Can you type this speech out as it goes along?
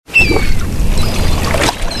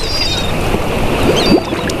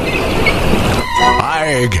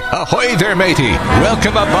Ahoy there, matey.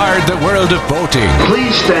 Welcome aboard the world of boating.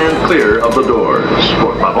 Please stand clear of the doors.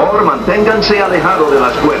 Por favor, manténganse alejado de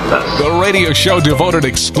las puertas. The radio show devoted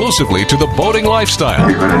exclusively to the boating lifestyle.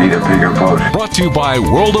 You're going to need a bigger boat. Brought to you by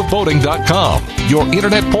worldofboating.com, your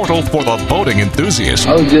internet portal for the boating enthusiast.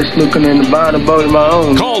 I was just looking into buying a boat of my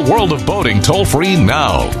own. Call World of Boating toll-free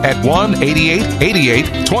now at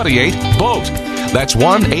 1-8888-28-BOAT. That's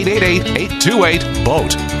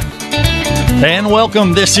 1-888-828-BOAT. And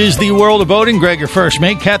welcome. This is the World of Boating. Greg, your first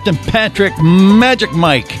mate. Captain Patrick Magic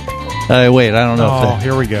Mike. Wait, I don't know.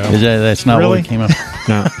 Here we go. That's not really? what came up.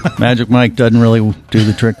 No. Magic Mike doesn't really do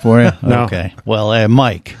the trick for you? No. Okay. Well,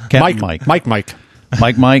 Mike. Captain Mike. Mike.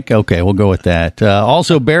 Mike. Okay, we'll go with that.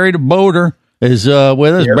 Also, Barry the Boater is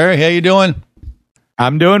with us. Yep. Barry, how you doing?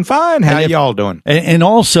 I'm doing fine. How y'all doing? And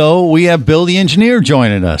also, we have Bill the Engineer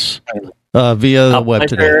joining us. Via the web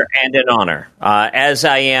today. And an honor, as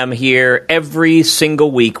I am here every single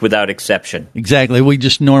week without exception. Exactly. We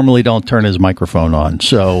just normally don't turn his microphone on.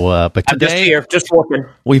 So, but today, I'm just here, just looking.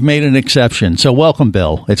 We've made an exception. So welcome,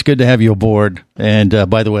 Bill. It's good to have you aboard. And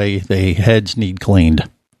by the way, the heads need cleaned.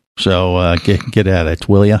 So get at it,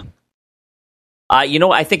 will you?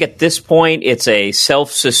 I think at this point it's a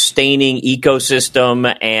self-sustaining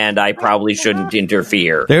ecosystem, and I probably shouldn't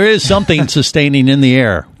interfere. There is something sustaining in the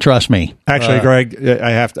air. Trust me. Actually, Greg, I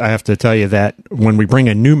have to tell you that when we bring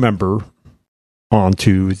a new member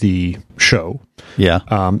onto the show,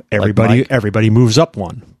 everybody moves up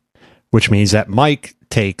one, which means that Mike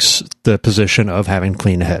takes the position of having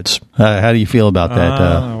clean heads. How do you feel about that?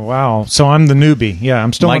 Wow. So I'm the newbie. Yeah,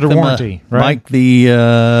 I'm still Mike under warranty, right? Mike, the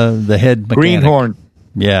head mechanic. Greenhorn.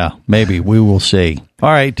 Yeah, maybe. We will see. All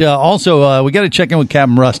right. Also, we got to check in with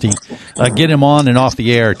Captain Rusty. Get him on and off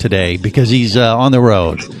the air today because he's on the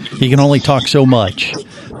road. He can only talk so much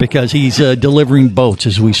because he's delivering boats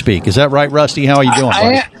as we speak. Is that right, Rusty? How are you doing,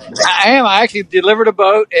 buddy? I am. I actually delivered a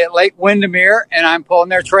boat at Lake Windermere, and I'm pulling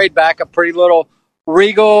their trade back, a pretty little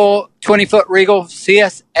Regal, 20-foot Regal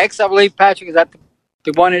CSX, I believe. Patrick, is that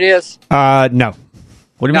the one it is? No.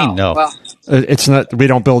 What do you mean, no? Well, it's not. We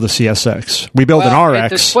don't build a CSX. We build an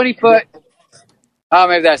RX. It's a 20-foot. Oh,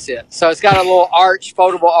 maybe that's it. So it's got a little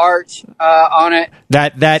foldable arch on it.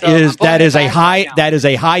 That is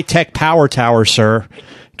a high tech power tower, sir.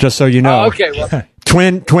 Just so you know. Oh, okay. Well,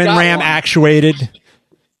 twin ram actuated.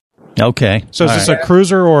 Okay. So is this a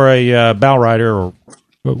cruiser or a bow rider, or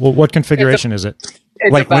what configuration is it?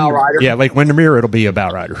 It's a bow rider. Yeah, Lake Windermere, it'll be a bow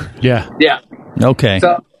rider. Yeah. Okay.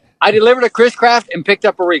 So I delivered a Chris Craft and picked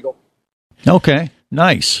up a Regal. Okay.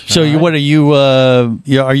 Nice. So what are you?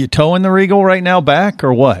 Are you towing the Regal right now back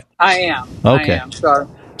or what? I am. Okay. I am. So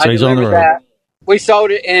he's on the road. That. We sold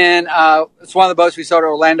it in. It's one of the boats we sold at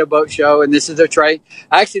Orlando Boat Show, and this is their trade.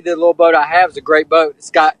 Actually, the little boat I have is a great boat.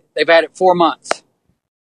 They've had it 4 months.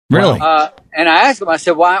 Really? And I asked them. I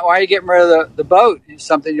said, "Why are you getting rid of the boat? It's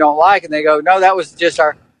something you don't like?" And they go, "No, that was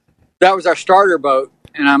our starter boat."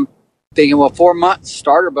 And I'm thinking, well, 4 months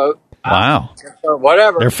starter boat. Wow.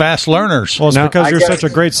 Whatever. They're fast learners. Well, it's because you're such a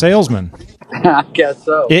great salesman. I guess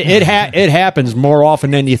so. It happens more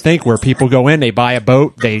often than you think, where people go in, they buy a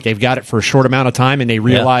boat, they've got it for a short amount of time, and they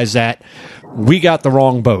realize that we got the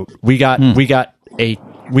wrong boat. We got a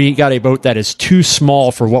boat that is too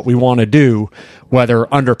small for what we want to do, whether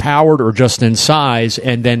underpowered or just in size,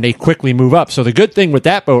 and then they quickly move up. So the good thing with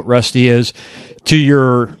that boat, Rusty, is to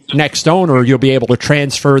your next owner, you'll be able to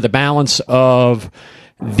transfer the balance of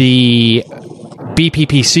the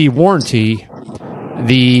BPPC warranty,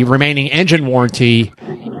 the remaining engine warranty,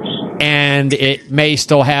 and it may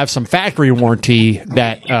still have some factory warranty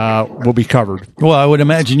that will be covered. Well, I would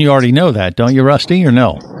imagine you already know that, don't you, Rusty, or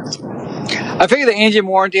no? I figured the engine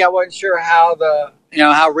warranty. I wasn't sure how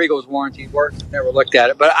how Regal's warranty works. Never looked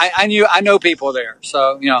at it, but I know people there,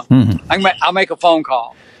 so I'll make a phone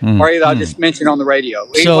call. Or either I'll just mention on the radio.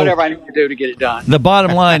 Whatever I need to do to get it done. The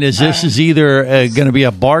bottom line is this is either going to be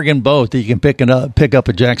a bargain boat that you can pick up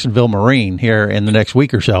at Jacksonville Marine here in the next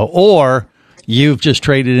week or so, or you've just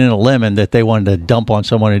traded in a lemon that they wanted to dump on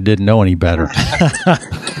someone who didn't know any better.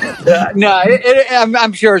 No,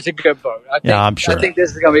 I'm sure it's a good boat. I'm sure. I think this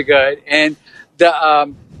is going to be good. And I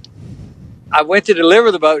went to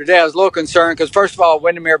deliver the boat today. I was a little concerned because, first of all,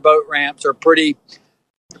 Windermere boat ramps are pretty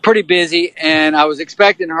busy, and I was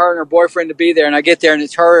expecting her and her boyfriend to be there, and I get there, and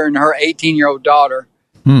it's her and her 18-year-old daughter.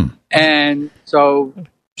 And so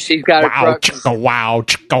she's got a truck. Chicka wow,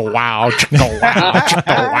 chicka wow, chicka wow,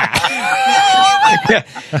 chicka wow.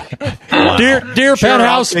 Dear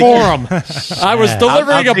Penthouse Forum, I was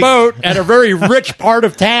delivering a boat at a very rich part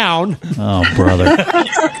of town. Oh, brother.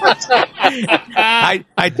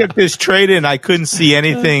 I took this trade in. I couldn't see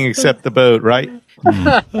anything except the boat, right?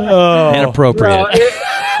 Inappropriate. Well,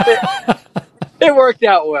 it worked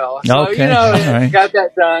out well. So, Okay. All right. got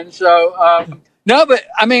that done. So, no, but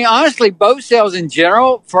I mean, honestly, boat sales in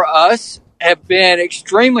general for us have been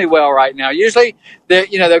extremely well right now. Usually,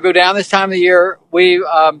 they'll go down this time of the year. We're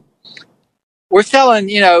selling,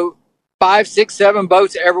 5, 6, 7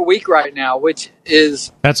 boats every week right now, which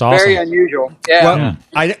is That's awesome. very unusual. Yeah. Well,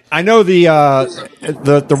 I know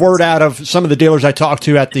the word out of some of the dealers I talked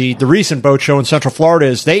to at the recent boat show in Central Florida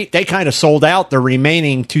is they kind of sold out the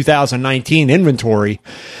remaining 2019 inventory.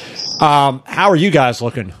 How are you guys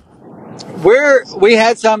looking? We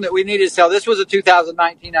had some that we needed to sell. This was a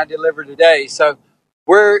 2019 I delivered today. So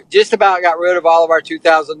we're just about got rid of all of our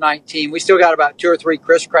 2019. We still got about 2 or 3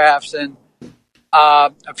 Chris Crafts and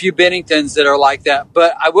a few Benningtons that are like that.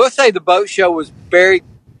 But I will say the boat show was very,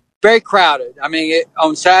 very crowded. I mean,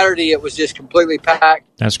 on Saturday, it was just completely packed.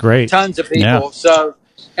 That's great. Tons of people. Yeah. So,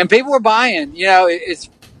 and people were buying.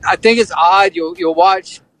 I think it's odd. You'll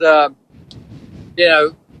watch to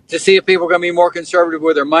see if people are going to be more conservative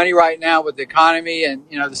with their money right now with the economy and,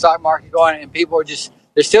 the stock market going, and people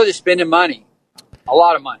they're still just spending money, a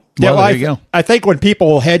lot of money. Well, Yeah, there you go. I think when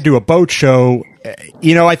people head to a boat show,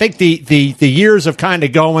 I think the years of kind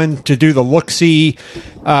of going to do the look-see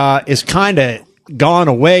is kind of gone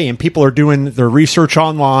away, and people are doing their research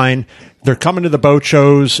online. They're coming to the boat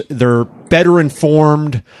shows. They're better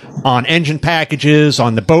informed on engine packages,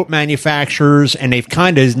 on the boat manufacturers, and they've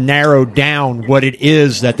kind of narrowed down what it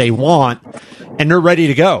is that they want, and they're ready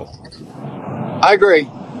to go. I agree.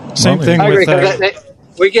 Same thing I agree.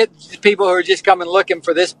 with We get people who are just coming looking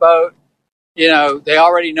for this boat. They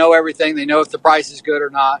already know everything. They know if the price is good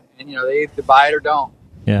or not, and they either buy it or don't.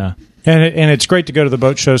 yeah, and it's great to go to the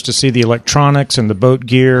boat shows to see the electronics and the boat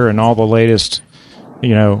gear and all the latest.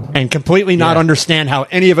 And completely not understand how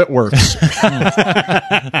any of it works. And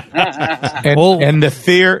the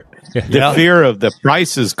fear of the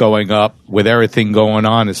prices going up with everything going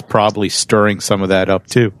on is probably stirring some of that up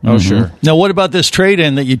too. Oh, sure. Now, what about this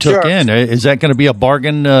trade-in that you took Sure. in? Is that going to be a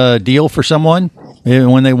bargain deal for someone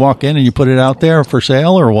when they walk in and you put it out there for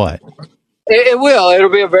sale, or what? It will. It'll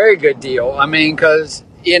be a very good deal. I mean, because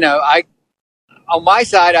on my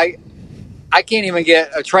side, I can't even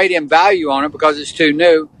get a trade-in value on it because it's too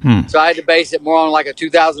new. So I had to base it more on like a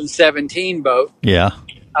 2017 boat. Yeah.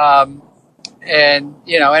 And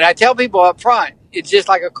I tell people up front, it's just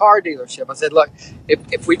like a car dealership. I said, look,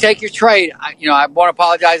 if we take your trade, I want to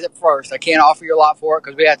apologize at first. I can't offer you a lot for it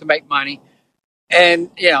because we have to make money. And,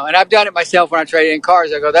 and I've done it myself when I trade in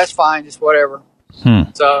cars. I go, that's fine, just whatever.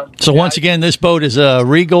 So once again, this boat is a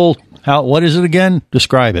Regal. What is it again?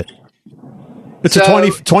 Describe it. It's a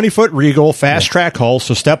 20-foot Regal fast-track hull,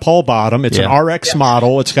 so step hull bottom. It's an RX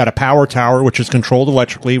model. It's got a power tower, which is controlled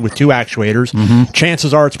electrically with 2 actuators.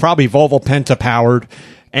 Chances are it's probably Volvo Penta powered,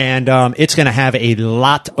 and it's going to have a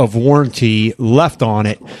lot of warranty left on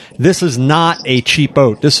it. This is not a cheap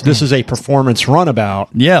boat. This is a performance runabout.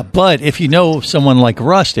 Yeah, but if you know someone like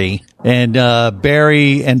Rusty and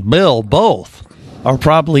Barry and Bill both are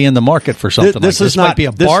probably in the market for something like this. Might be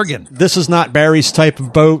a bargain. This is not Barry's type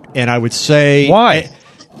of boat, and I would say... Why?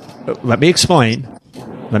 Let me explain.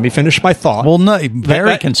 Let me finish my thought. Well, no,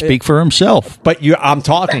 Barry can speak for himself. But I'm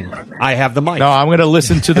talking. I have the mic. No, I'm going to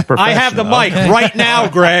listen to the professional. I have the mic right now,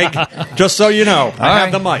 Greg. Just so you know. I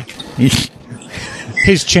have the mic.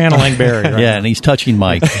 He's channeling Barry. Right? Yeah, and he's touching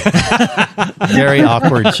Mike. Very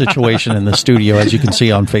awkward situation in the studio, as you can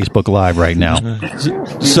see on Facebook Live right now.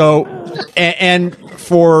 So, and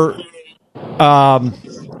for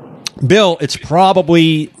Bill, it's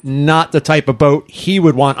probably not the type of boat he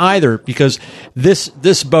would want either, because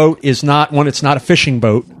this boat is not one. It's not a fishing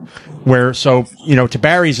boat. To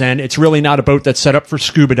Barry's end, it's really not a boat that's set up for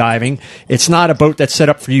scuba diving. It's not a boat that's set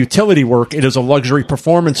up for utility work. It is a luxury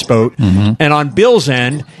performance boat. And on Bill's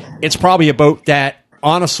end, it's probably a boat that,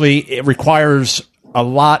 honestly, it requires a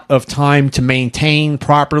lot of time to maintain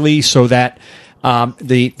properly so that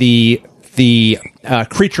the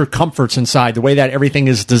creature comforts inside, the way that everything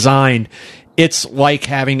is designed, it's like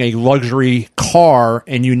having a luxury car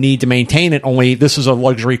and you need to maintain it. Only this is a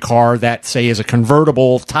luxury car that, say, is a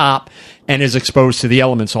convertible top and is exposed to the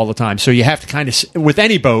elements all the time. So you have to kind of, with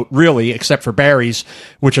any boat, really, except for Barry's,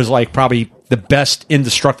 which is like probably the best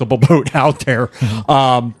indestructible boat out there,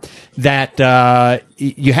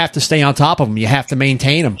 you have to stay on top of them. You have to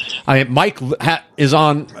maintain them. I mean, Mike is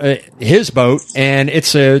on his boat, and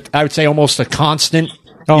it's I would say almost a constant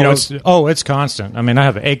It's constant. I mean, I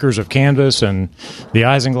have acres of canvas and the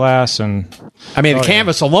isinglass, and the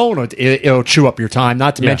canvas alone, it'll chew up your time.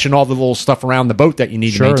 Not to mention all the little stuff around the boat that you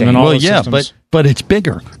need to maintain. And all systems. but it's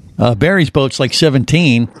bigger. Barry's boat's like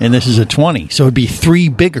 17, and this is a 20, so it'd be 3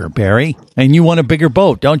 bigger, Barry. And you want a bigger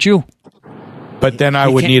boat, don't you? But then I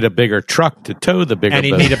would need a bigger truck to tow the bigger boat. And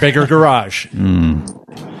he'd need a bigger garage.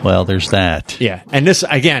 Well, there's that. Yeah, and this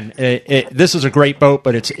again, this is a great boat,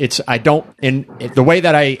 but the way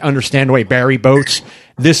that I understand the way Barry boats,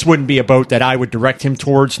 this wouldn't be a boat that I would direct him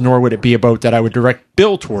towards, nor would it be a boat that I would direct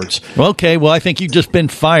Bill towards. Okay, well, I think you've just been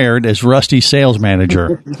fired as Rusty's sales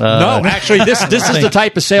manager. No, actually, this is the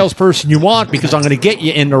type of salesperson you want, because I'm going to get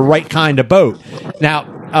you in the right kind of boat. Now,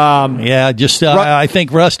 I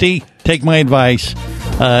think Rusty, take my advice.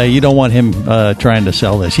 You don't want him trying to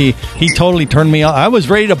sell this. He totally turned me off. I was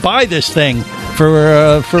ready to buy this thing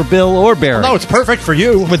for Bill or Barry. No, it's perfect for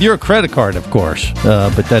you. With your credit card, of course.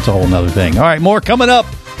 But that's a whole other thing. All right, more coming up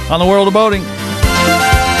on the World of Boating.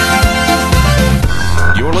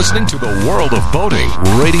 You're listening to the World of Boating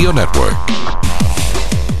Radio Network.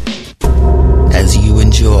 As you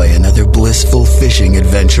enjoy another blissful fishing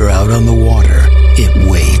adventure out on the water, it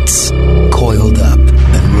waits, coiled up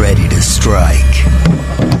and ready to strike.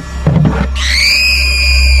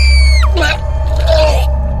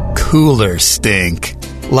 Cooler stink.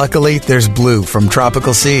 Luckily, there's Blue from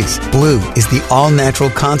Tropical Seas. Blue is the all-natural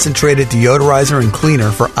concentrated deodorizer and cleaner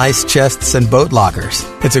for ice chests and boat lockers.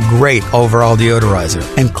 It's a great overall deodorizer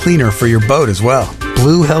and cleaner for your boat as well.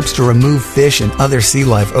 Blue helps to remove fish and other sea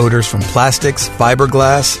life odors from plastics,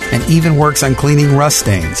 fiberglass, and even works on cleaning rust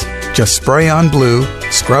stains. Just spray on Blue,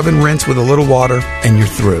 scrub and rinse with a little water, and you're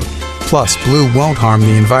through. Plus, Blue won't harm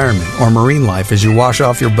the environment or marine life as you wash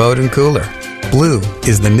off your boat and cooler. Blue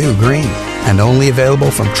is the new green and only available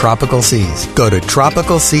from Tropical Seas. Go to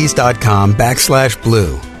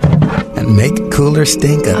tropicalseas.com/blue and make cooler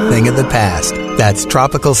stink a thing of the past. That's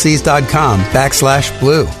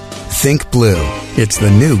tropicalseas.com/blue. Think Blue. It's the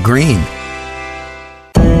new green.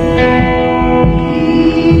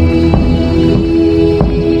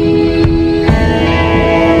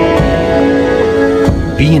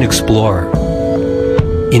 Be an explorer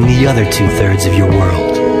in the other 2/3 of your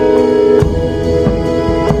world.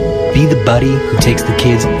 Be the buddy who takes the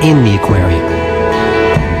kids in the aquarium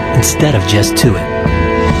instead of just to it.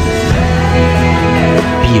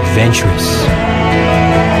 Be adventurous.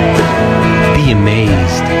 Be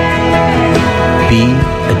amazed. Be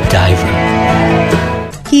a diver.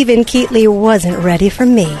 Even Keatley wasn't ready for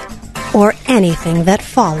me or anything that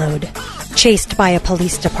followed. Chased by a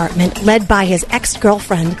police department led by his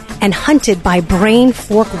ex-girlfriend and hunted by brain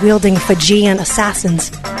fork-wielding Fijian assassins,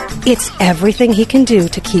 it's everything he can do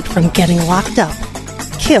to keep from getting locked up,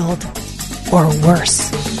 killed, or worse.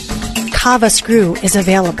 Kava Screw is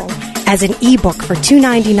available as an ebook for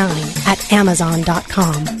 $2.99 at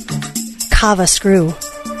Amazon.com. Kava Screw.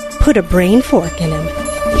 Put a brain fork in him.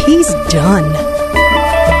 He's done.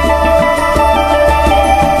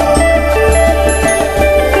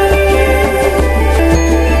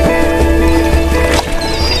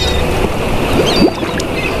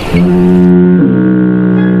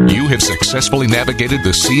 You have successfully navigated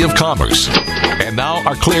the Sea of Commerce and now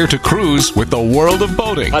are clear to cruise with the World of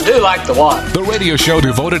Boating. I do like the water. The radio show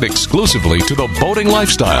devoted exclusively to the boating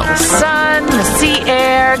lifestyle. The sun, the sea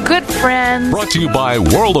air, good friends. Brought to you by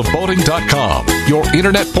worldofboating.com, your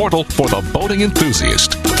internet portal for the boating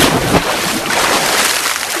enthusiast.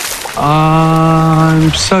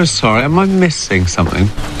 I'm so sorry. Am I missing something?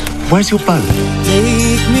 Where's your boat?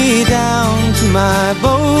 Take me down to my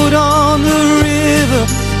boat on the river,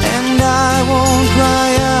 and I won't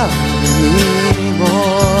cry out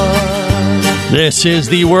anymore. This is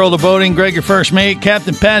the World of Boating. Greg, your first mate,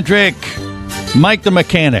 Captain Patrick, Mike the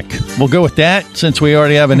mechanic. We'll go with that since we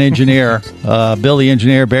already have an engineer. Bill the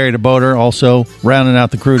engineer, Barry the boater, also rounding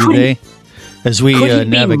out the crew today as we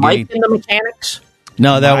navigate. Mike and the mechanics?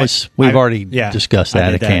 No, we've already discussed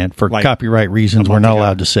that. I can't. For copyright reasons, we're not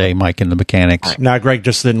allowed to say Mike and the Mechanics. No, Greg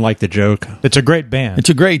just didn't like the joke. It's a great band. It's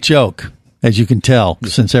a great joke, as you can tell,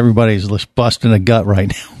 since everybody's busting a gut right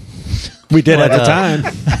now. We did at the time.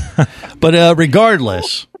 But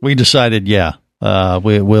regardless, we decided, we'll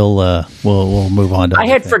move on to I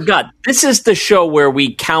had forgot. This is the show where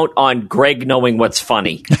we count on Greg knowing what's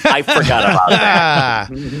funny. I forgot about that.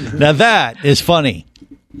 Now that is funny.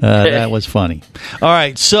 That was funny. All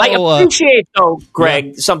right, so I appreciate, though,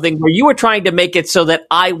 Greg, something where you were trying to make it so that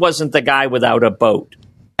I wasn't the guy without a boat.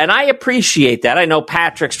 And I appreciate that. I know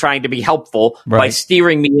Patrick's trying to be helpful by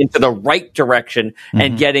steering me into the right direction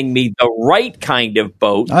and getting me the right kind of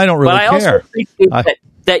boat. I don't really care. Also appreciate that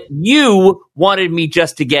that you wanted me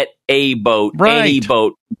just to get a boat, any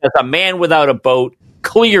boat. Because a man without a boat,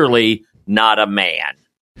 clearly not a man.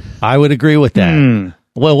 I would agree with that.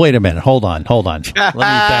 Well, wait a minute. Hold on. Let me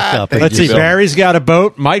back up. Let's see. Barry's got a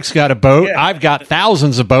boat. Mike's got a boat. Yeah. I've got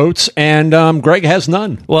thousands of boats, and Greg has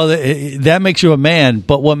none. Well, that makes you a man,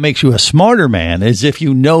 but what makes you a smarter man is if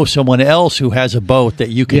you know someone else who has a boat that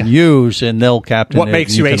you can use, and they'll captain What it.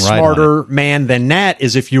 makes you a smarter man than that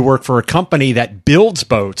is if you work for a company that builds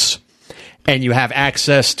boats, and you have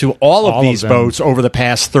access to all of these boats over the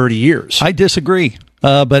past 30 years. I disagree.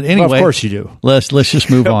 But anyway, well, of course you do. Let's just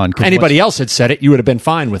move on. Anybody else had said it, you would have been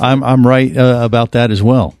fine with it. I'm right about that as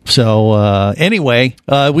well. So anyway,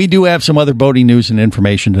 we do have some other boating news and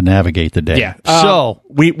information to navigate the day. Yeah. So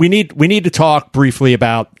we need to talk briefly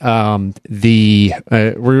about the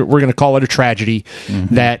we're going to call it a tragedy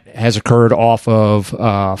that has occurred off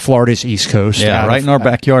of Florida's East Coast. Yeah, right in our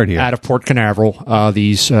backyard here, out of Port Canaveral.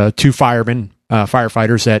 These two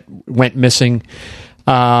firefighters that went missing.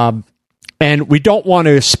 And we don't want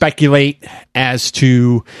to speculate as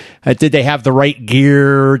to did they have the right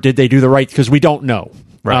gear? Did they do the right? Because we don't know.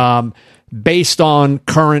 Right. Based on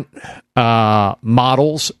current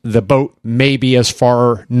models, the boat may be as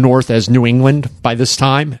far north as New England by this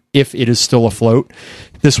time, if it is still afloat.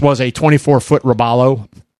 This was a 24-foot Robalo.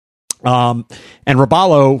 And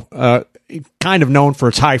Robalo, kind of known for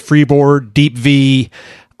its high freeboard, deep V,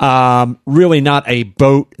 really not a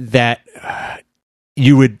boat that...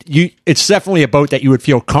 it's definitely a boat that you would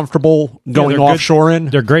feel comfortable going offshore in.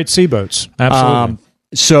 They're great sea boats. Absolutely.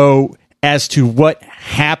 So as to what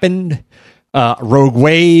happened, Rogue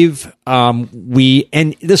Wave,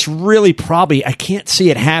 and this really probably, I can't see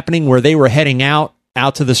it happening where they were heading out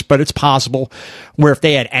to this, but it's possible where if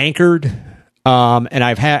they had anchored, and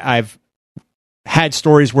I've had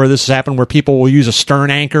stories where this has happened where people will use a stern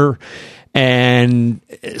anchor and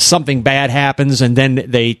something bad happens, and then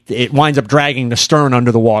it winds up dragging the stern under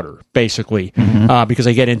the water, basically, because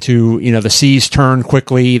they get into, the seas turn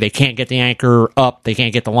quickly, they can't get the anchor up, they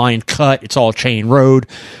can't get the line cut, it's all chain rode,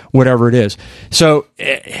 whatever it is. So,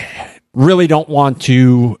 really don't want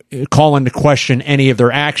to call into question any of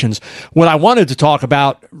their actions. What I wanted to talk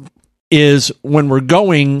about is when we're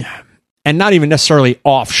going, and not even necessarily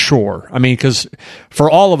offshore, I mean, because for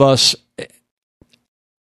all of us,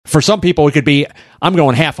 for some people, it could be, I'm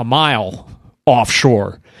going half a mile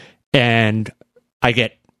offshore, and I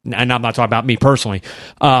get, and I'm not talking about me personally,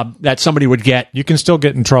 that somebody would get... You can still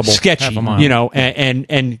get in trouble. Sketchy, half a mile.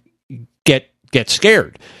 and get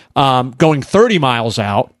scared. Going 30 miles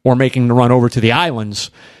out, or making the run over to the islands,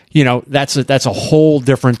 that's a whole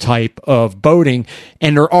different type of boating,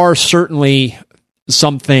 and there are certainly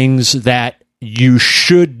some things that you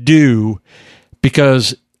should do,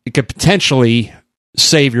 because it could potentially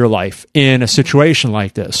save your life in a situation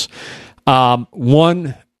like this.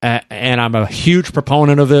 One, and I'm a huge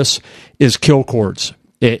proponent of this, is kill cords.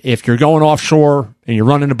 If you're going offshore and you're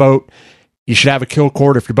running a boat, you should have a kill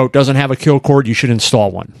cord. If your boat doesn't have a kill cord, you should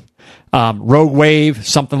install one. Rogue Wave,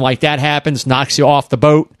 something like that happens, knocks you off the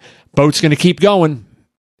boat. Boat's going to keep going,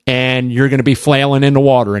 and you're going to be flailing in the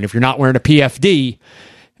water. And if you're not wearing a PFD,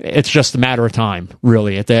 it's just a matter of time,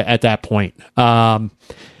 really, at that point.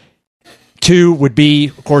 Two would be,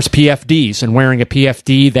 of course, PFDs, and wearing a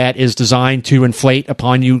PFD that is designed to inflate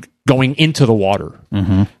upon you going into the water.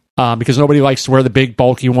 Because nobody likes to wear the big,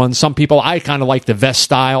 bulky ones. Some people, I kind of like the vest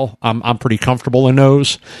style. I'm pretty comfortable in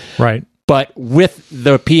those. Right. But with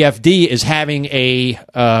the PFD is having a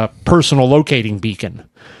personal locating beacon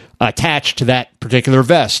attached to that particular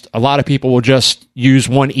vest. A lot of people will just use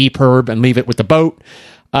one EPIRB and leave it with the boat.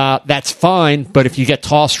 That's fine, but if you get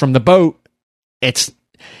tossed from the boat, it's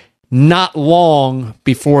not long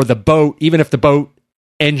before the boat, even if the boat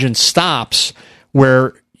engine stops,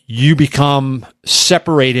 where you become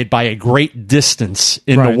separated by a great distance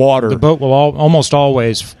in the water. The boat will almost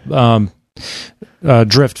always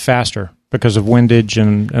drift faster because of windage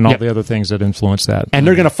and all the other things that influence that. And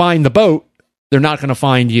they're going to find the boat. They're not going to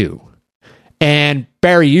find you. And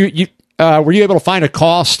Barry, you were you able to find a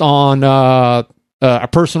cost on a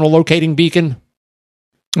personal locating beacon?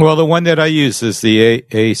 Well, the one that I use is the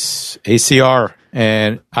ACR,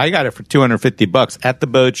 and I got it for $250 at the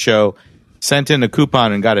boat show. Sent in a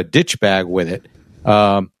coupon and got a ditch bag with it.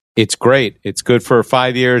 It's great. It's good for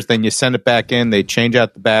 5 years. Then you send it back in. They change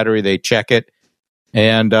out the battery. They check it,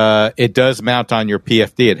 and it does mount on your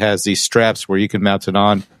PFD. It has these straps where you can mount it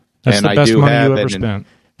on. That's and the best money you ever spent.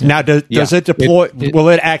 Now, does it deploy? Will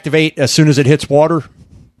it activate as soon as it hits water?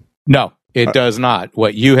 No, it does not.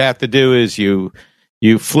 What you have to do is you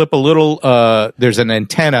You flip a little, there's an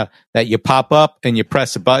antenna that you pop up and you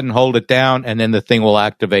press a button, hold it down, and then the thing will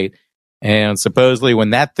activate. And supposedly when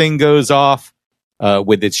that thing goes off,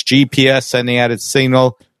 with its GPS sending out its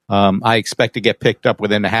signal, I expect to get picked up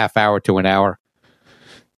within a half hour to an hour.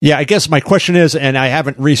 Yeah, I guess my question is, and I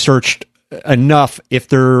haven't researched enough, if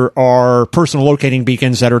there are personal locating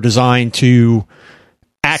beacons that are designed to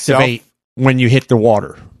activate when you hit the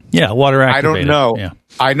water. Yeah, water activated. I don't know. Yeah.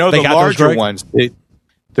 I know the larger ones,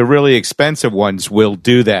 the really expensive ones will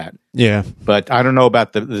do that. Yeah. But I don't know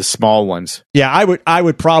about the small ones. Yeah, I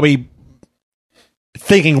would probably,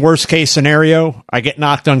 thinking worst case scenario, I get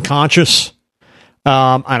knocked unconscious,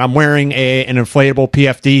 and I'm wearing an inflatable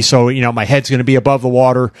PFD, so my head's going to be above the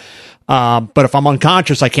water. But if I'm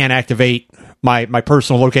unconscious, I can't activate my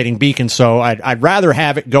personal locating beacon, so I'd rather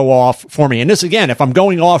have it go off for me. And this, again, if I'm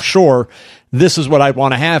going offshore, this is what I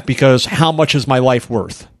want to have, because how much is my life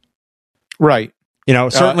worth? Right.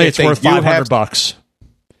 Certainly it's worth $500.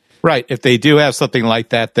 Right. If they do have something like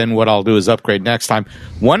that, then what I'll do is upgrade next time.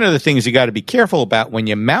 One of the things you got to be careful about when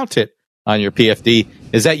you mount it on your PFD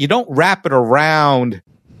is that you don't wrap it around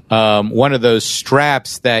one of those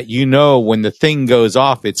straps that when the thing goes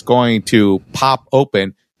off, it's going to pop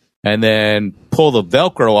open and then pull the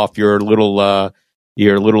Velcro off your little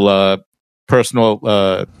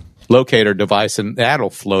personal locator device, and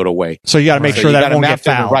that'll float away. So you got to make sure that it won't get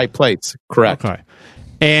fouled. The right plates. Correct. Okay.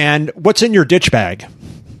 And what's in your ditch bag?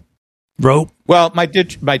 Rope. Well, my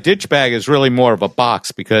ditch bag is really more of a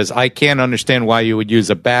box, because I can't understand why you would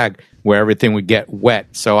use a bag where everything would get wet.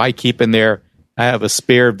 So I keep in there. I have a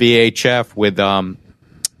spare VHF with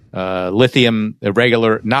lithium,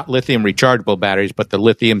 regular, not lithium rechargeable batteries, but the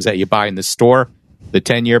lithiums that you buy in the store, the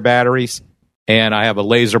 10-year batteries. And I have a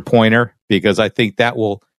laser pointer, because I think that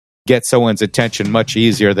will get someone's attention much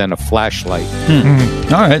easier than a flashlight.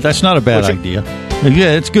 All right, that's not a bad idea.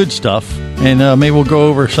 Yeah, it's good stuff. And maybe we'll go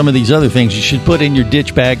over some of these other things you should put in your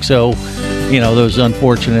ditch bag, so those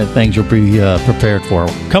unfortunate things you'll be prepared for.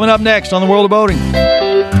 Coming up next on The World of Boating.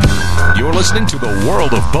 You're listening to The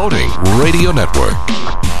World of Boating Radio Network.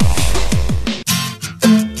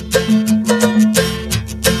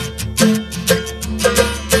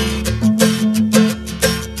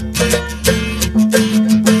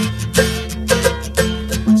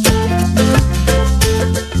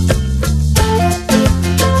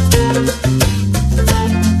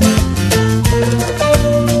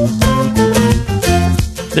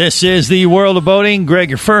 This is The World of Boating. Greg,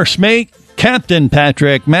 your first mate. Captain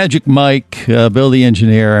Patrick, Magic Mike, Bill the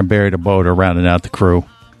engineer, and Barry the boater rounding out the crew.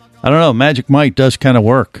 I don't know. Magic Mike does kind of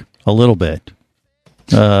work a little bit.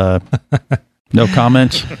 No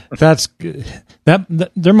comments. That's that.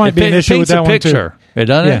 There might be an issue with that one too. It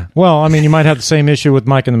doesn't. Yeah. Well, I mean, you might have the same issue with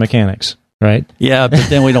Mike and the mechanics, right? Yeah, but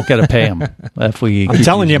then we don't get to pay him if we. I'm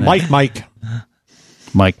telling you, Mike.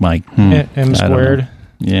 M squared.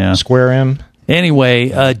 Yeah. Square M.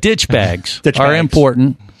 Anyway, ditch bags are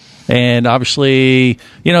important. And obviously,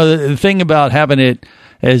 the thing about having it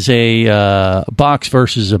as a box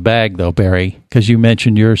versus a bag, though, Barry, because you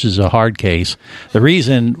mentioned yours is a hard case. The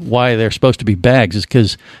reason why they're supposed to be bags is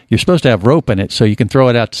because you're supposed to have rope in it so you can throw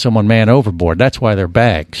it out to someone man overboard. That's why they're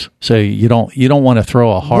bags. So you don't want to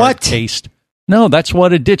throw a hard case. No, that's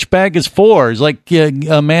what a ditch bag is for. It's like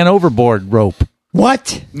a man overboard rope.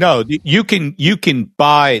 What? No, you can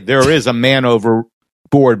buy. There is a man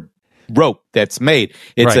overboard rope that's made.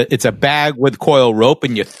 It's a bag with coil rope,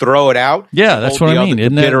 and you throw it out. Yeah, that's what I mean.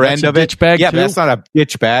 Isn't that end of ditch it? bag? Yeah, too? but that's not a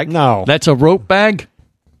ditch bag. No, that's a rope bag.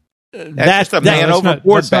 That's just a man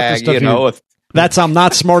overboard bag. That's I'm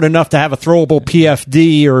not smart enough to have a throwable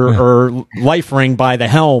PFD or life ring by the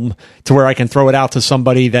helm to where I can throw it out to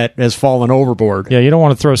somebody that has fallen overboard. Yeah, you don't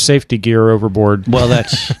want to throw safety gear overboard. Well, I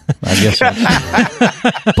guess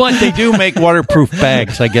that's... But they do make waterproof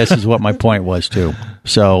bags, I guess is what my point was, too.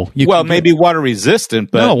 So maybe water resistant,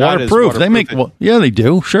 but no, waterproof. They make... yeah, they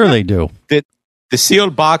do. Sure they do. The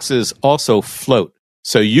sealed boxes also float,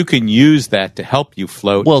 so you can use that to help you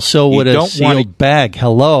float. Well, so would a sealed bag.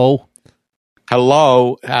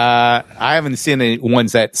 Hello, I haven't seen any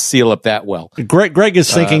ones that seal up that well. Greg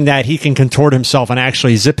is thinking that he can contort himself and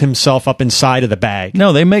actually zip himself up inside of the bag.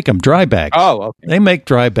 No, they make them dry bags. Oh, okay. They make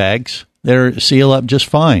dry bags. They're seal up just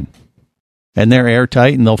fine. And they're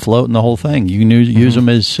airtight and they'll float in the whole thing. You can use them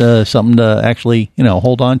as something to actually,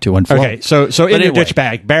 hold on to and float. Okay, so in your ditch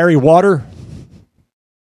bag, Barry, water?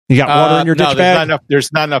 You got water in your ditch bag?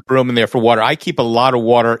 There's not enough room in there for water. I keep a lot of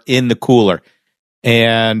water in the cooler.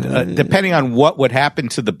 And depending on what would happen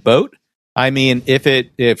to the boat, I mean, if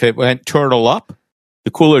it went turtle up,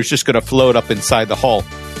 the cooler is just going to float up inside the hull,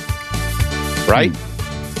 right?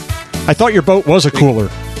 I thought your boat was a cooler.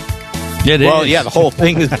 Well, yeah, the whole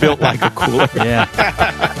thing is built like a cooler.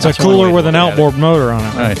 Yeah. It's a cooler with an outboard motor on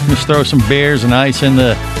it. All right, just throw some beers and ice in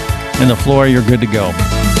the floor. You're good to go.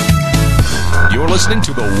 You're listening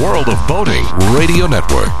to the World of Boating Radio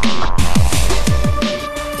Network.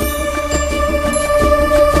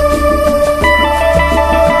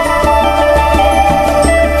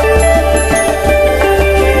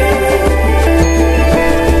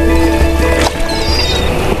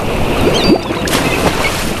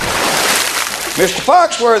 Mr.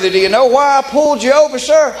 Foxworthy, do you know why I pulled you over,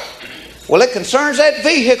 sir? Well, it concerns that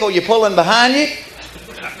vehicle you're pulling behind you.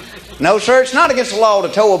 No, sir, it's not against the law to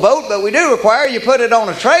tow a boat, but we do require you put it on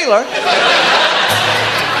a trailer.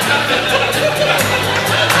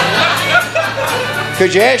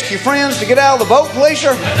 Could you ask your friends to get out of the boat, please,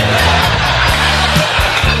 sir?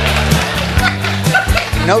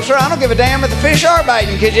 No, sir, I don't give a damn if the fish are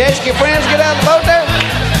biting. Could you ask your friends to get out of the boat there?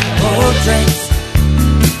 Boat drinks.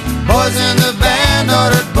 Boys in the band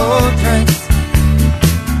ordered boat drinks.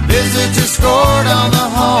 Visitors scored on the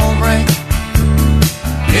home rink.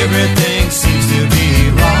 Everything seems to be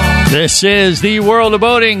wrong. This is the World of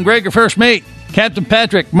Boating. Greg, your first mate. Captain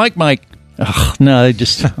Patrick. Mike. Ugh, no,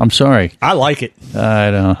 I'm sorry. I like it.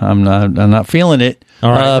 I'm not feeling it.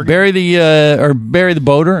 All right, Barry the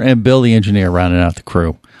boater and Bill the engineer rounding out the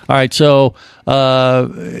crew. All right, so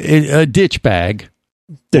a ditch bag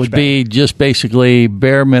would be just basically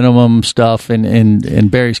bare minimum stuff. And in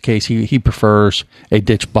Barry's case, he prefers a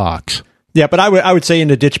ditch box. Yeah, but I would say in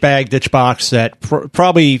the ditch box that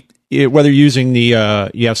probably whether you're using the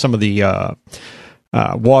you have some of the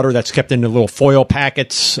water that's kept in the little foil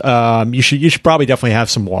packets. You should probably definitely have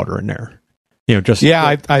some water in there.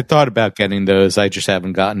 I thought about getting those. I just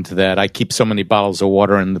haven't gotten to that. I keep so many bottles of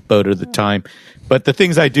water in the boat at the time. But the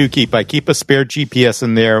things I do keep, I keep a spare GPS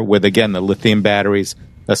in there with, again, the lithium batteries,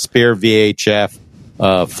 a spare VHF,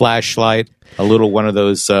 flashlight, a little one of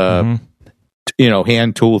those,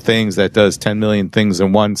 hand tool things that does 10 million things at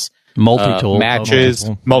once. Multi-tool. Matches.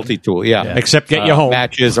 Multi-tool, yeah. Except get you home.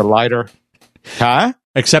 Matches, a lighter. Huh?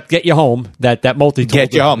 Except get you home. That multi-tool.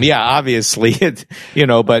 Get you home, yeah, obviously.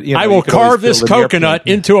 But, I will carve this coconut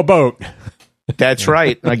into a boat. That's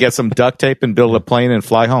right. I get some duct tape and build a plane and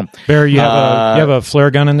fly home. Barry, you have a flare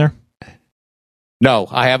gun in there? No,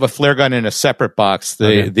 I have a flare gun in a separate box.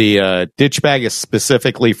 The ditch bag is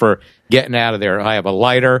specifically for getting out of there. I have a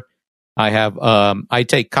lighter. I have I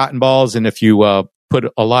take cotton balls, and if you put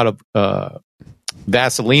a lot of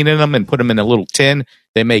Vaseline in them and put them in a little tin,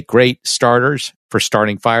 they make great starters for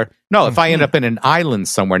starting fire. No, if I end up in an island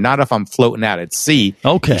somewhere, not if I'm floating out at sea.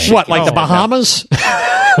 Okay. What, like the Bahamas?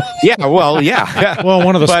 Yeah, well, yeah. Well,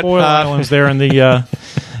 one of the spoil islands there in the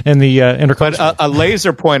intercoastal. But a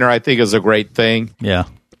laser pointer, I think, is a great thing. Yeah.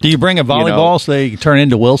 Do you bring a volleyball so they turn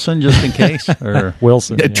into Wilson just in case? Or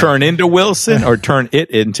Wilson. Yeah. Turn into Wilson or turn it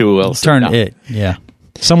into Wilson? It, yeah.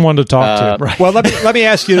 Someone to talk to. Right. Well, let me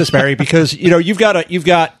ask you this, Barry, because you've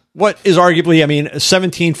got what is arguably, a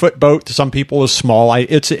 17-foot boat to some people is small.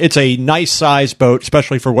 It's a nice size boat,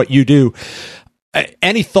 especially for what you do.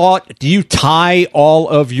 Any thought? Do you tie all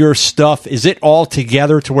of your stuff? Is it all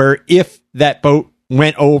together to where if that boat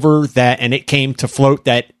went over and it came to float,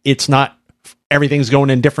 that it's not everything's going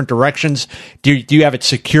in different directions? Do you have it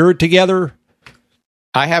secured together?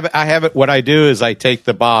 I have it. What I do is I take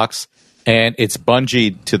the box and it's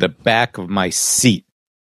bungeed to the back of my seat,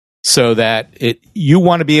 so that you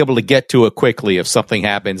want to be able to get to it quickly if something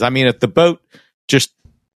happens. I mean, if the boat just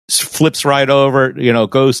flips right over,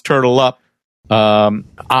 goes turtle up, I'm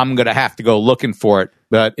going to have to go looking for it.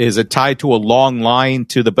 But is it tied to a long line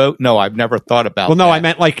to the boat? No, I've never thought about that. Well, no, I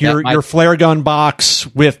meant like your flare gun box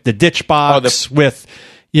with the ditch box with,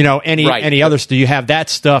 any others. Do you have that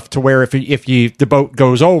stuff to where if the boat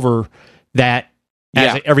goes over, that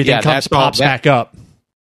everything pops back up?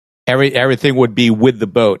 Everything would be with the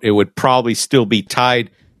boat. It would probably still be tied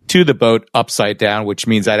to the boat upside down, which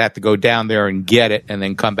means I'd have to go down there and get it and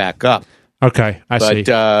then come back up. Okay, I see.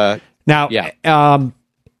 Now,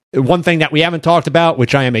 one thing that we haven't talked about,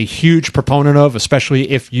 which I am a huge proponent of, especially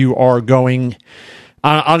if you are going,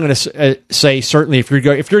 I'm going to say certainly if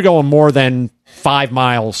you're going more than 5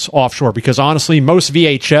 miles offshore, because honestly, most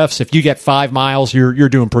VHFs, if you get 5 miles, you're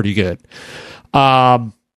doing pretty good.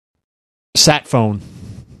 Sat phone.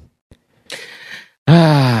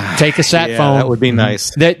 Take a sat phone. That would be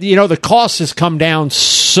nice. The cost has come down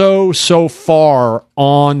so far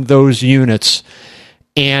on those units.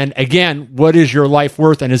 And again, what is your life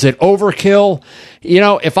worth? And is it overkill?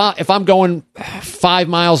 If I'm going 5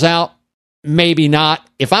 miles out, maybe not.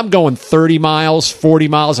 If I'm going 30 miles, 40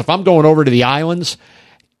 miles, if I'm going over to the islands,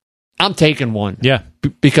 I'm taking one. Yeah.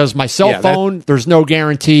 because my cell phone, there's no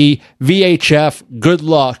guarantee. VHF, good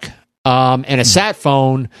luck. And a sat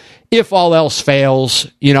phone, if all else fails,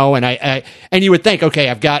 and and you would think, okay,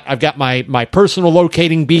 I've got my personal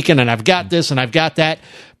locating beacon, and I've got this and I've got that,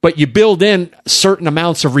 but you build in certain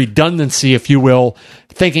amounts of redundancy, if you will,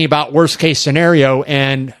 thinking about worst case scenario.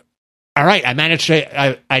 And all right, I managed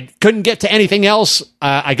to, I couldn't get to anything else.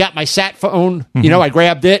 I got my sat phone, I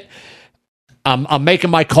grabbed it. I'm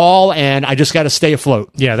making my call, and I just got to stay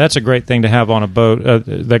afloat. Yeah, that's a great thing to have on a boat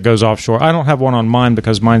that goes offshore. I don't have one on mine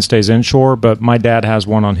because mine stays inshore, but my dad has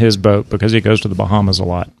one on his boat because he goes to the Bahamas a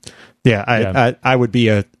lot. Yeah, I would be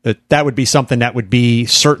that would be something that would be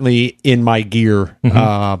certainly in my gear.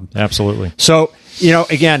 Absolutely. So,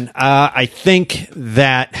 again, I think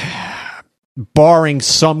that barring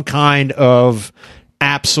some kind of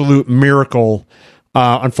absolute miracle,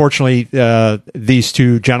 unfortunately, these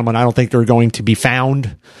two gentlemen, I don't think they're going to be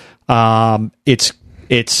found. It's.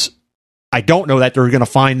 I don't know that they're going to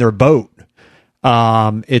find their boat.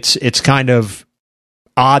 It's kind of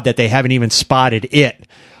odd that they haven't even spotted it.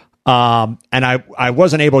 And I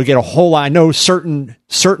wasn't able to get a whole lot. I know certain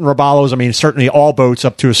Robalos. I mean, certainly all boats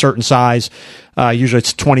up to a certain size. Usually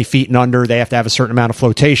it's 20 feet and under. They have to have a certain amount of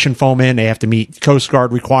flotation foam in. They have to meet Coast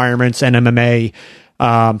Guard requirements, NMMA.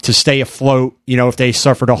 To stay afloat, if they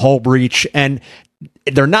suffered a hull breach. And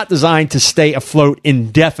they're not designed to stay afloat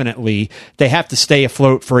indefinitely. They have to stay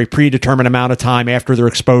afloat for a predetermined amount of time after their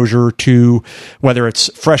exposure to whether it's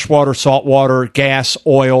freshwater, saltwater, gas,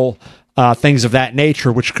 oil, things of that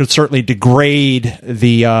nature, which could certainly degrade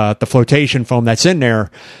the flotation foam that's in there.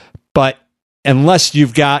 But unless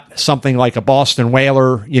you've got something like a Boston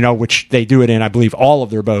Whaler, which they do it in, I believe, all of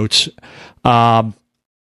their boats,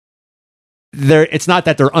 it's not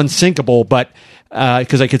that they're unsinkable, but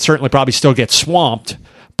because they could certainly probably still get swamped,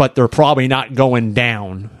 but they're probably not going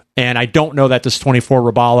down. And I don't know that this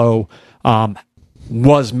 24 Robalo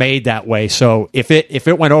was made that way. So if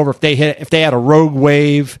it went over, if they had a rogue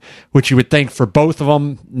wave, which you would think for both of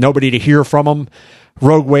them, nobody to hear from them.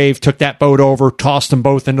 Rogue wave took that boat over, tossed them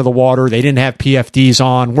both into the water. They didn't have PFDs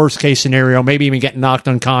on. Worst case scenario, maybe even getting knocked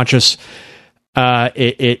unconscious.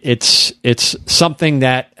 It's something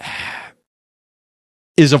that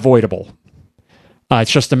is avoidable.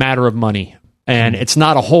 It's just a matter of money, and it's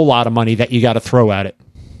not a whole lot of money that you got to throw at it.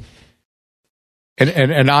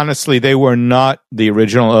 And honestly, they were not the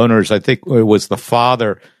original owners. I think it was the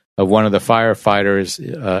father of one of the firefighters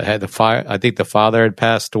had the fire. I think the father had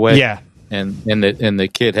passed away. Yeah, and the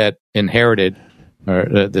kid had inherited,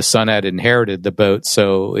 or the son had inherited the boat.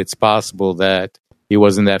 So it's possible that he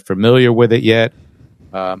wasn't that familiar with it yet.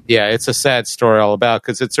 It's a sad story all about,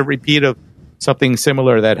 because it's a repeat of something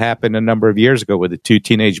similar that happened a number of years ago with the two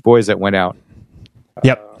teenage boys that went out.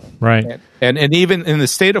 Yep. Right. And even in the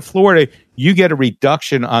state of Florida, you get a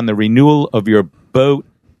reduction on the renewal of your boat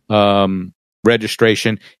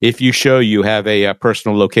registration if you show you have a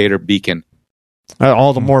personal locator beacon.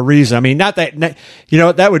 All the more reason. I mean, not that,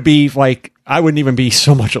 that would be like, I wouldn't even be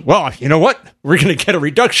so much, well, you know what? We're going to get a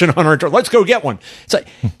reduction on our, let's go get one. It's like,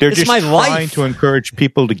 they're it's just my trying life to encourage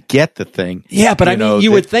people to get the thing. Yeah, but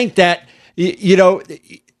you would think that,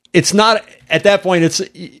 it's not, at that point, it's,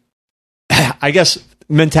 I guess,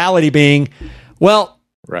 mentality being, well,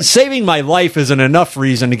 right, saving my life isn't enough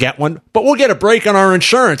reason to get one, but we'll get a break on our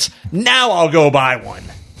insurance. Now I'll go buy one.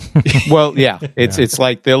 Well, yeah, it's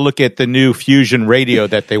like they'll look at the new Fusion radio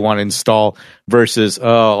that they want to install versus,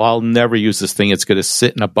 I'll never use this thing. It's going to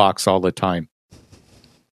sit in a box all the time.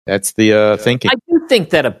 That's the thinking. I do think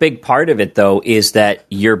that a big part of it, though, is that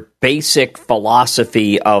your basic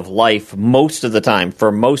philosophy of life most of the time,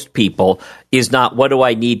 for most people, is not what do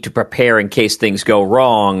I need to prepare in case things go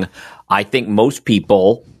wrong. I think most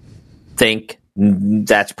people think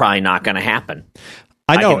that's probably not going to happen.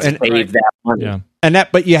 I know, and save that money. Yeah. And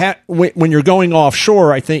that, but you have, when you're going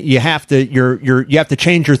offshore, I think you have to you have to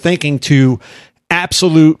change your thinking to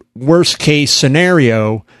absolute worst case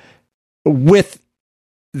scenario, with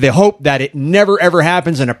the hope that it never ever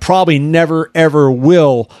happens, and it probably never ever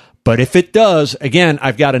will. But if it does, again,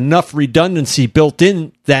 I've got enough redundancy built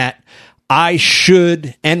in that I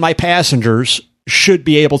should, and my passengers should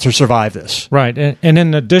be able to survive this. Right. And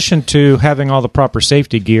in addition to having all the proper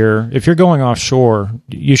safety gear, if you're going offshore,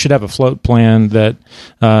 you should have a float plan that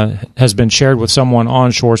has been shared with someone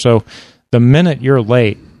onshore. So the minute you're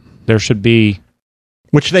late, there should be...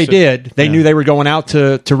 Which they did. They knew they were going out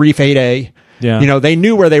to Reef 8A. Yeah. They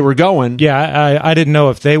knew where they were going. Yeah, I didn't know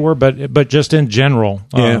if they were, but just in general,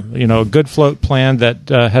 a good float plan that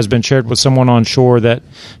has been shared with someone on shore that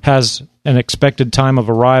has an expected time of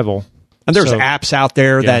arrival. And there's apps out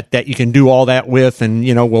there that you can do all that with, and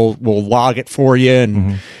we'll log it for you.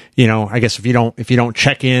 And I guess if you don't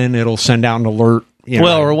check in, it'll send out an alert.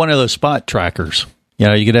 Or one of those spot trackers.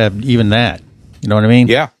 You could have even that. You know what I mean?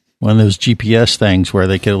 Yeah. One of those GPS things where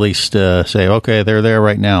they could at least say, okay, they're there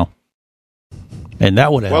right now. And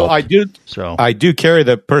that would help. Well, I do carry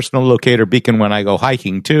the personal locator beacon when I go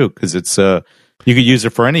hiking too, because it's you could use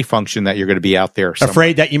it for any function that you're going to be out there.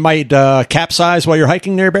 Afraid that you might capsize while you're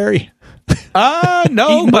hiking there, Barry?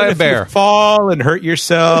 No, by a if bear. you fall and hurt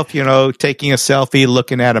yourself, taking a selfie,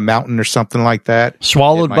 looking at a mountain or something like that.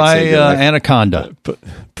 Swallowed by anaconda.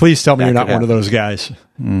 Please tell me you're not one of those guys.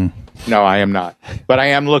 No, I am not. But I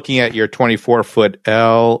am looking at your 24-foot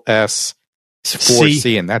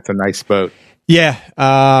LS4C, and that's a nice boat. Yeah,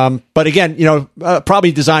 but again,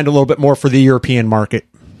 probably designed a little bit more for the European market.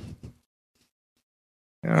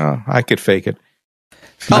 I could fake it.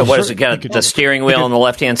 So what is it got? The steering wheel on the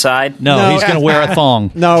left-hand side? No, he's going to wear a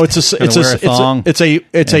thong. No, it's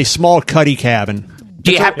a small cuddy cabin.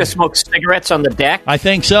 Do you have to smoke cigarettes on the deck? I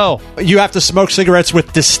think so. You have to smoke cigarettes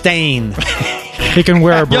with disdain. He can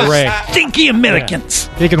wear a beret. You stinky Americans.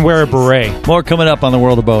 Yeah. He can wear a beret. More coming up on the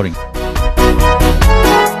World of Boating.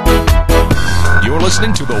 You're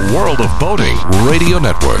listening to the World of Boating Radio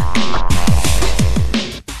Network.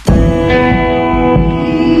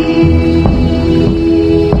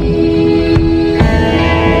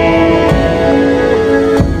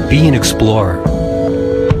 Be an explorer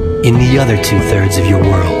in the other 2/3 of your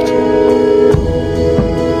world.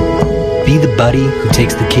 Be the buddy who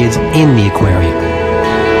takes the kids in the aquarium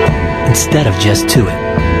instead of just to it.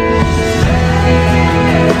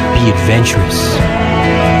 Be adventurous.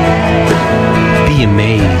 Be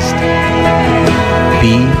amazed.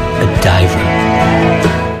 Be a diver.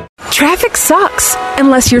 Traffic sucks,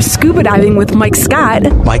 unless you're scuba diving with Mike Scott.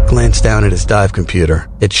 Mike glanced down at his dive computer.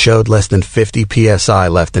 It showed less than 50 psi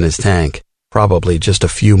left in his tank. Probably just a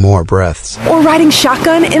few more breaths. Or riding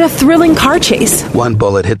shotgun in a thrilling car chase. One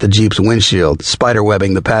bullet hit the Jeep's windshield,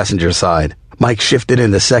 spiderwebbing the passenger side. Mike shifted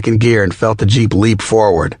into second gear and felt the Jeep leap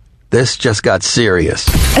forward. This just got serious.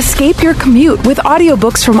 Escape your commute with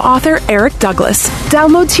audiobooks from author Eric Douglas.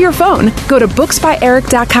 Download to your phone. Go to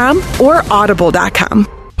booksbyeric.com or audible.com.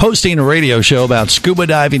 Hosting a radio show about scuba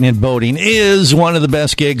diving and boating is one of the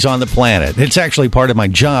best gigs on the planet. It's actually part of my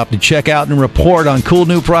job to check out and report on cool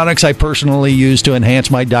new products I personally use to enhance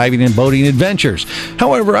my diving and boating adventures.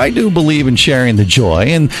 However, I do believe in sharing the joy,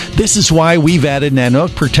 and this is why we've added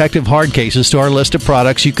Nanook protective hard cases to our list of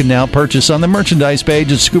products you can now purchase on the merchandise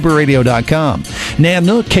page at scubaradio.com.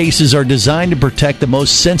 Nanook cases are designed to protect the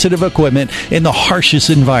most sensitive equipment in the harshest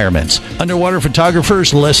environments. Underwater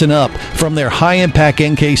photographers, listen up. From their high-impact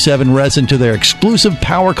NK7 resin to their exclusive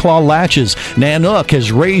Power Claw latches, Nanook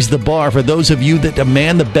has raised the bar for those of you that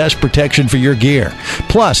demand the best protection for your gear.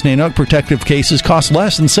 Plus, Nanook protective cases cost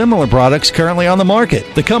less than similar products currently on the market.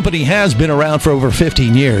 The company has been around for over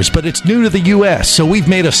 15 years, but it's new to the U.S., so we've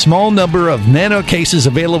made a small number of Nanook cases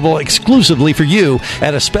available exclusively for you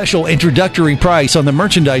at a special introductory price on the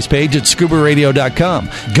merchandise page at scubaradio.com.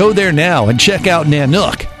 Go there now and check out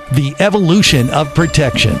Nanook, the evolution of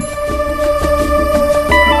protection.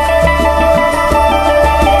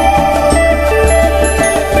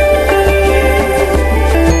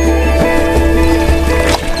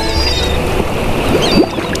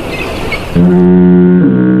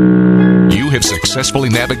 You have successfully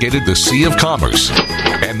navigated the Sea of Commerce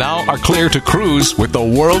and now are clear to cruise with the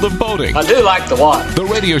World of Boating. I do like the water. The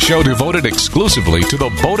radio show devoted exclusively to the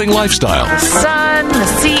boating lifestyle. The sun, the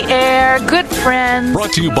sea air, good friends.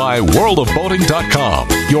 Brought to you by worldofboating.com,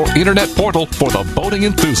 your internet portal for the boating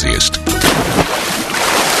enthusiast.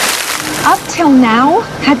 Up till now,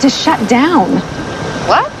 had to shut down.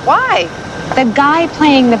 What? Why? The guy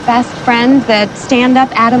playing the best friend, the stand-up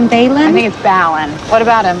Adam Balin. I think it's Balin. What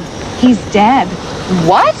about him? He's dead.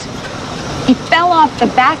 What? He fell off the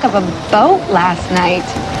back of a boat last night.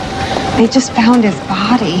 They just found his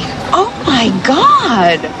body. Oh my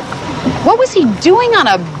God! What was he doing on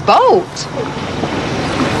a boat?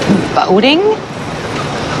 Boating?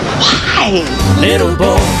 Why? Little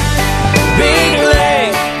boat, big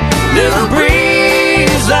lake, little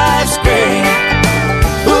breeze, life's great.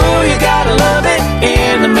 Ooh, you gotta love it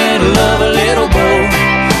in the middle of a little boat,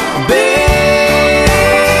 big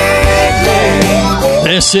lake.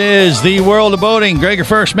 This is the World of Boating. Greg, your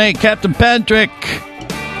first mate, Captain Patrick,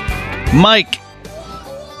 Mike,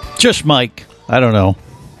 just Mike. I don't know.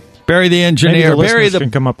 Barry the engineer. Maybe the Barry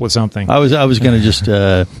can come up with something. I was going to just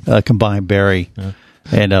combine Barry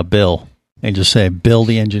and Bill and just say Bill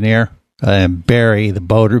the engineer and Barry the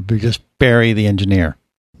boater. Just Barry the engineer.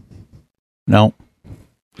 No.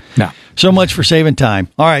 No. So much for saving time.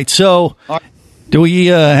 All right, so do we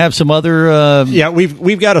have some other? Yeah,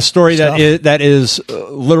 we've got a story that is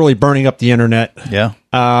literally burning up the internet. Yeah.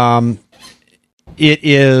 It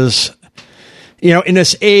is, in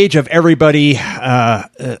this age of everybody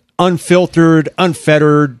unfiltered,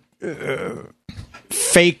 unfettered,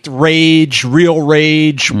 faked rage, real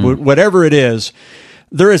rage, whatever it is,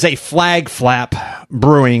 there is a flag flap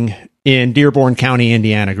brewing in Dearborn County,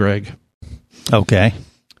 Indiana, Greg. Okay.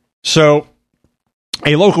 So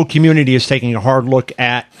a local community is taking a hard look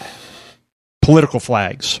at political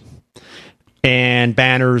flags and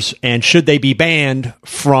banners, and should they be banned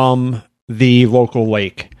from the local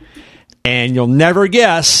lake. And you'll never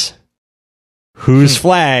guess whose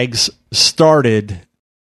flags started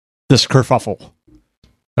this kerfuffle.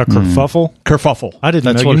 A kerfuffle? Kerfuffle. I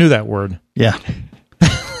didn't know you knew that word. Yeah.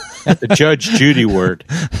 The Judge Judy word.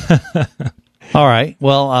 All right.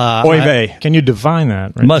 Well, Oy vey. Can you define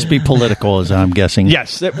that? Right? Must be political, as I'm guessing.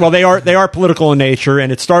 Yes. Well, they are political in nature,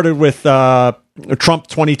 and it started with Trump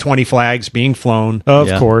 2020 flags being flown.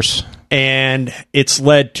 Of course. And it's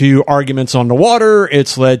led to arguments on the water.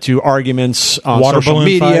 It's led to arguments on social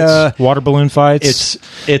media. Water balloon fights.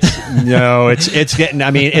 It's getting.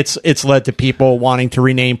 I mean, it's led to people wanting to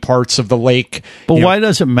rename parts of the lake. But why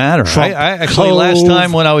does it matter? I actually last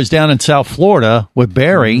time when I was down in South Florida with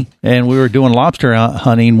Barry and we were doing lobster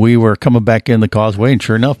hunting, we were coming back in the causeway, and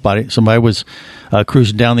sure enough, somebody was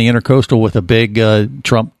cruising down the intercoastal with a big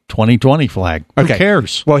Trump 2020 flag. Who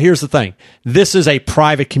cares? Well, here's the thing. This is a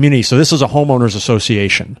private community, so this is a homeowners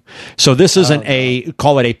association. So this isn't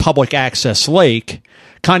call it a public access lake,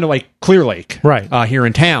 kind of like Clear Lake, right? Here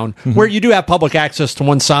in town, where you do have public access to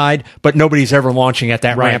one side, but nobody's ever launching at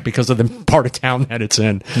that ramp because of the part of town that it's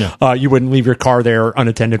in. Yeah. You wouldn't leave your car there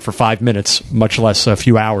unattended for 5 minutes, much less a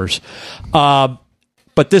few hours.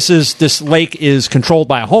 But this lake is controlled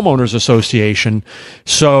by a homeowners association.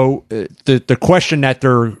 So the question that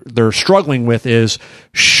they're struggling with is,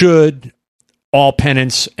 should all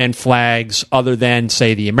pennants and flags other than,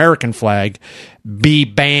 say, the American flag be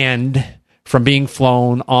banned from being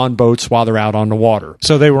flown on boats while they're out on the water?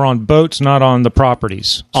 So they were on boats, not on the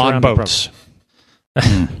properties. On boats.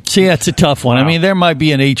 See, that's a tough one. Wow. I mean, there might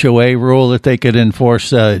be an HOA rule that they could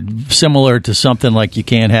enforce similar to something like you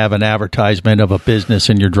can't have an advertisement of a business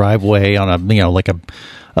in your driveway on like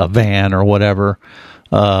a van or whatever.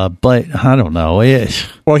 But I don't know.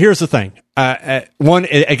 Well, here's the thing.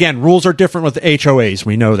 Rules are different with the HOAs.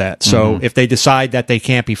 We know that. So if they decide that they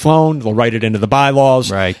can't be flown, they'll write it into the bylaws.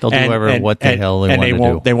 Right. They'll do what the hell they want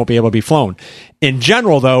to do. They won't be able to be flown. In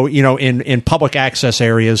general, though, in public access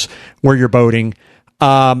areas where you're boating,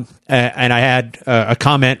 and I had a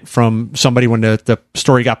comment from somebody when the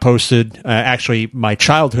story got posted. Actually, my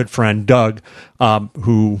childhood friend, Doug,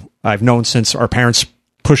 who I've known since our parents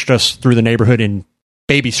pushed us through the neighborhood in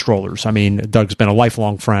baby strollers. I mean, Doug's been a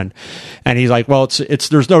lifelong friend. And he's like, well,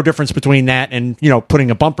 there's no difference between that and, putting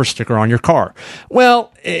a bumper sticker on your car.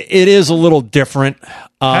 Well, it is a little different.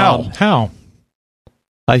 How?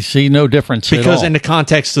 I see no difference because in the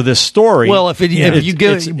context of this story, well, if you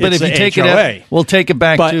take it, we'll take it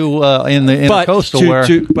back to in the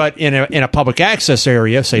coastal but in a public access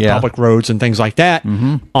area, say public roads and things like that.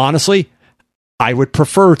 Honestly, I would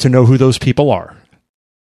prefer to know who those people are.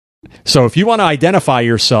 So if you want to identify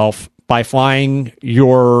yourself by flying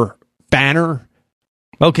your banner,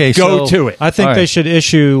 go to it. I think they should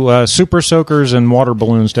issue super soakers and water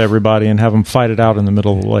balloons to everybody and have them fight it out in the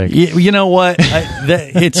middle of the lake. You know what?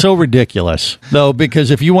 It's so ridiculous, though,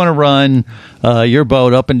 because if you want to run your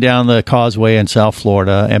boat up and down the causeway in South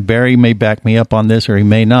Florida, and Barry may back me up on this or he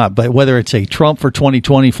may not, but whether it's a Trump for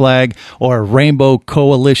 2020 flag or a Rainbow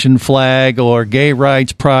Coalition flag or Gay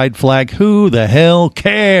Rights Pride flag, who the hell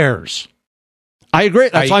cares? I agree.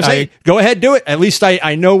 That's why I'm saying, go ahead, do it. At least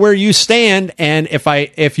I know where you stand, and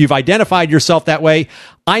if you've identified yourself that way,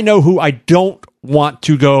 I know who I don't want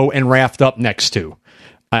to go and raft up next to.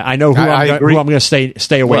 I know who I'm going to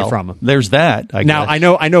stay away from. There's that. Now I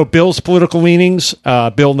know Bill's political leanings.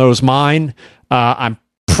 Bill knows mine. I'm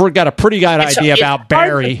got a pretty good idea about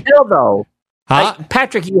Barry. Bill, though, huh?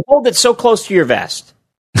 Patrick, you hold it so close to your vest.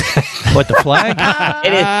 What, the flag?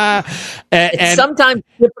 It's sometimes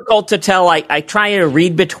difficult to tell. I try to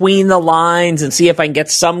read between the lines and see if I can get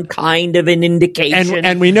some kind of an indication.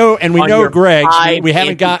 And we know, Greg, we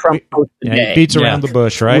haven't got he beats around the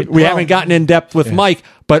bush, right? We haven't gotten in depth with Mike,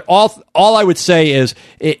 but all I would say is,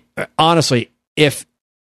 honestly, if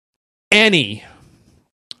any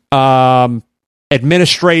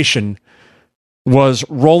administration was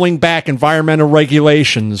rolling back environmental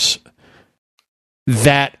regulations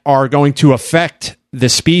that are going to affect the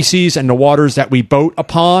species and the waters that we boat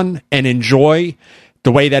upon and enjoy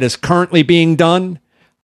the way that is currently being done,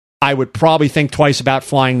 I would probably think twice about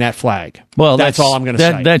flying that flag. Well, that's all I'm going to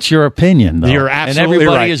say. That's your opinion, though. You're absolutely and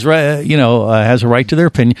everybody right. is, has a right to their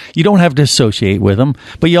opinion. You don't have to associate with them,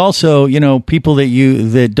 but you also, people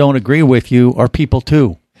that don't agree with you are people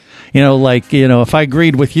too. If I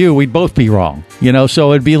agreed with you, we'd both be wrong.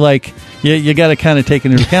 So it'd be like you got to kind of take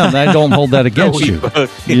into account. And I don't hold that against you.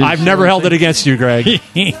 I've never held it against you, Greg.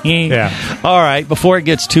 Yeah. All right. Before it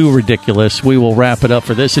gets too ridiculous, we will wrap it up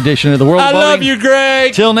for this edition of the World of Boating. I love you,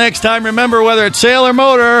 Greg. Till next time, remember, whether it's sail or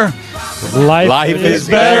motor, life is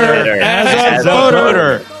better as a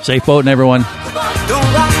boater. Safe boating, everyone. Don't rock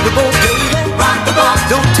the boat, baby. Rock the boat.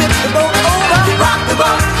 Don't tip the boat over. Rock the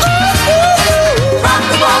boat. Rock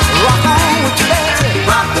the boat. Rock on with your baby.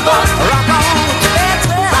 Rock the boat. Rock on with your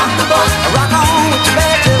baby. Rock the boat. Rock on with your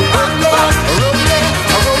baby. Rock the boat. Roll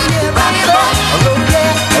yeah, roll yeah, rock the boat.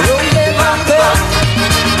 Roll yeah, rock the boat.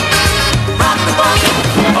 Rock the boat.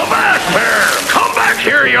 Avast there! Come back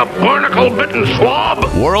here, you barnacle-bitten swab!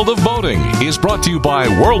 World of Boating is brought to you by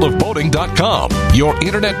worldofboating.com, your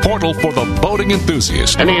internet portal for the boating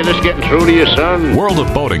enthusiast. Any of this getting through to you, son? World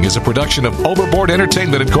of Boating is a production of Overboard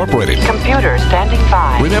Entertainment Incorporated. Computer standing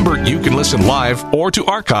by. Remember, you can listen live or to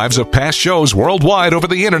archives of past shows worldwide over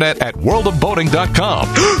the internet at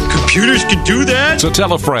worldofboating.com. Computers can do that? So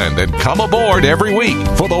tell a friend and come aboard every week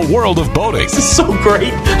for the World of Boating. This is so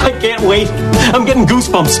great. I can't wait. I'm getting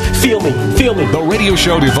goosebumps. Feel me. Feel me. The radio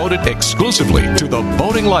show devoted exclusively to the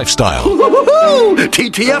boating lifestyle.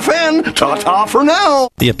 TTFN, ta-ta for now.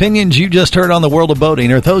 The opinions you just heard on the World of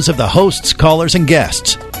Boating are those of the hosts, callers, and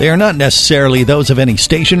guests. They are not necessarily those of any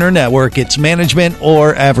station or network, its management,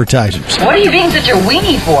 or advertisers. What are you being such a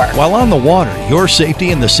weenie for? While on the water, your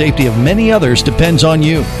safety and the safety of many others depends on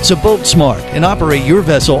you. So boat smart and operate your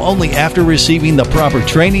vessel only after receiving the proper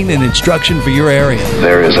training and instruction for your area.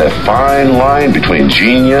 There is a fine line between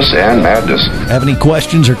genius and madness. Have any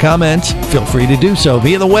questions or comments? Feel free to do so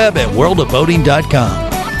via the web at worldofboating.com.